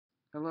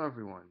Hello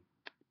everyone,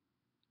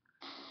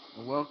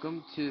 and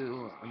welcome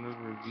to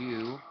another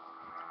review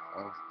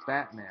of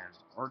Batman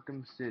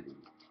Arkham City.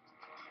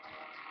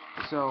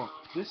 So,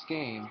 this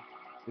game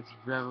is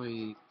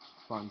very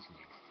fun to me.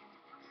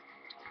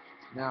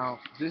 Now,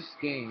 this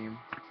game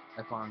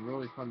I find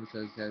really fun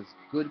because it has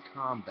good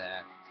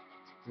combat,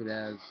 it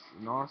has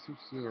an awesome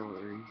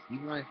story,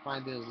 even though I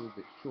find it a little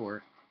bit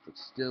short,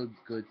 it's still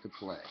good to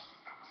play.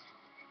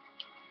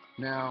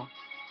 Now,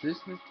 this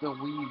is the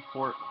Wii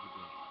port of the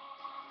game.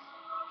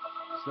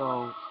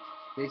 So,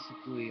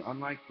 basically,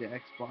 unlike the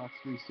Xbox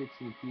 360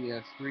 and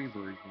PS3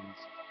 versions,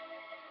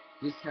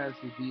 this has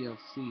the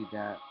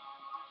DLC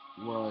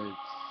was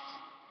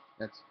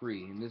that's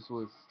free, and this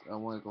was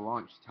one of the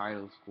launch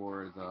titles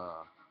for the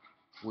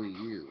Wii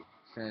U.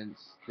 Since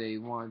they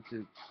wanted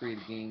to create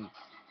a game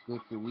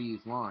good for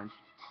Wii's launch,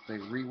 they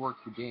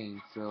reworked the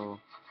game so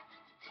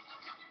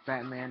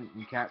Batman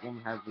and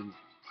Catwoman have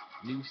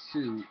a new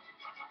suit,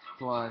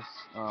 plus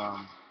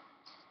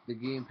the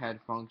gamepad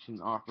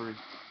function offers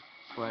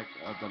select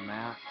the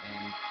map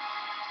and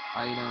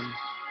items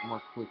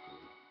more quickly.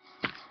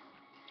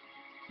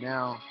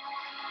 Now,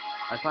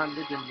 I find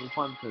it really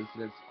fun because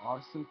it has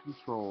awesome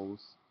controls,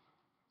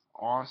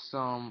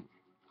 awesome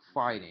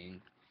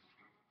fighting,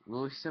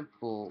 really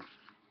simple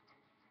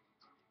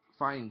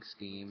fighting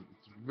scheme.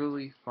 It's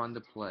really fun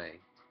to play.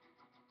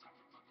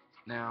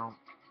 Now,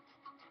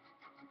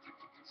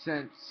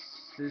 since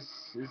this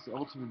is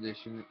Ultimate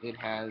Edition, it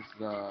has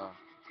the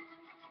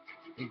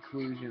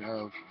inclusion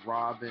of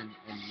Robin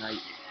and Nightwing.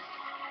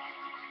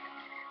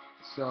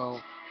 So,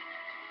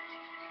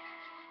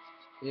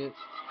 it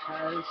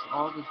has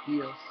all the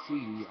DLC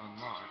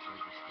unlocked,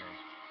 like I said,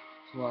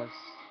 plus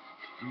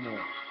more.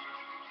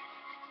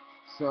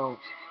 So,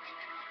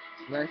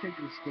 I think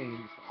this game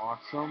is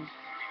awesome,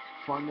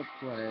 fun to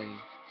play,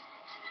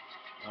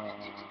 uh,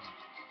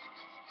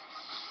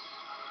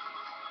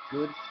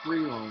 good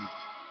free roam,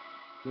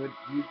 good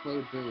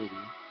replayability,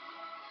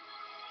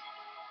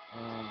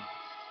 uh,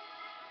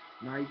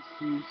 nice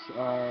use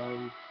of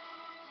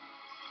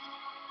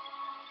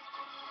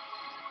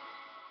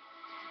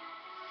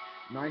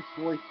nice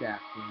voice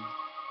acting,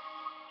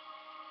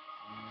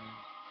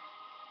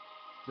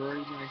 very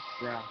nice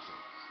graphics,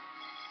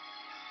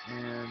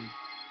 and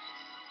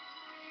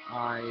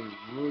I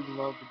really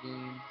love the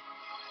game.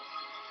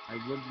 I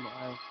would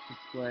love to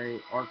play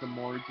Arkham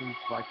Origins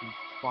if I can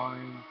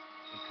find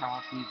a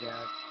copy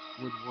that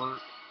would work,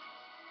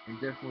 and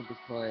definitely to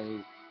play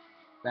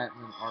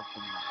Batman Arkham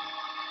Knight.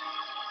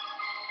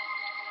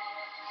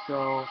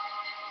 So,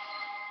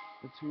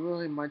 that's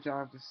really much I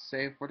have to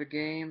say for the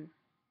game.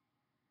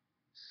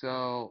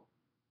 So,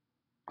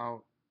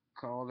 I'll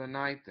call it a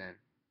night then.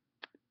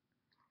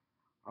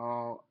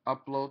 I'll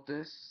upload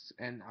this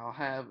and I'll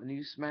have a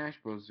new Smash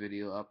Bros.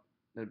 Video up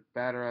in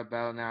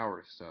about an hour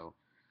or so.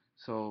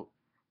 So,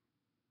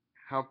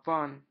 have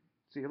fun.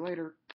 See you later.